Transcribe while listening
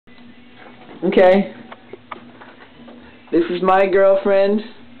Okay. This is my girlfriend.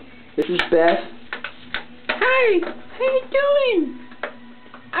 This is Beth. Hi, how you doing?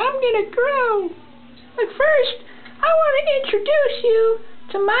 I'm gonna grow. But first, I want to introduce you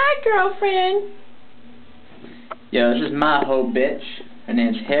to my girlfriend. Yo, this is my hoe bitch. Her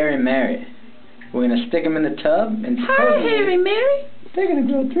name's Harry Mary. We're gonna stick him in the tub and Hi, Harry Mary. they're gonna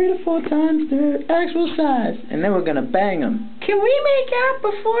grow 3 to 4 times their actual size, and then we're gonna bang them. Can we make out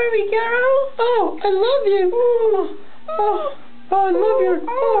before we go? Oh, I love you. Oh, I love you.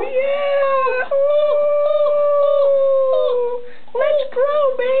 Oh, yeah. Let's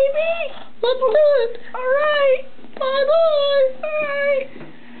grow, baby. Let's do it. All right. Bye-bye. Bye.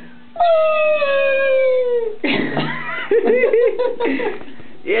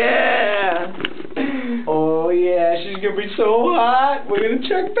 Yeah. Oh yeah, she's gonna be so hot. We're gonna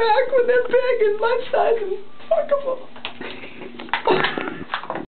check back when they're big and life size and fuckable.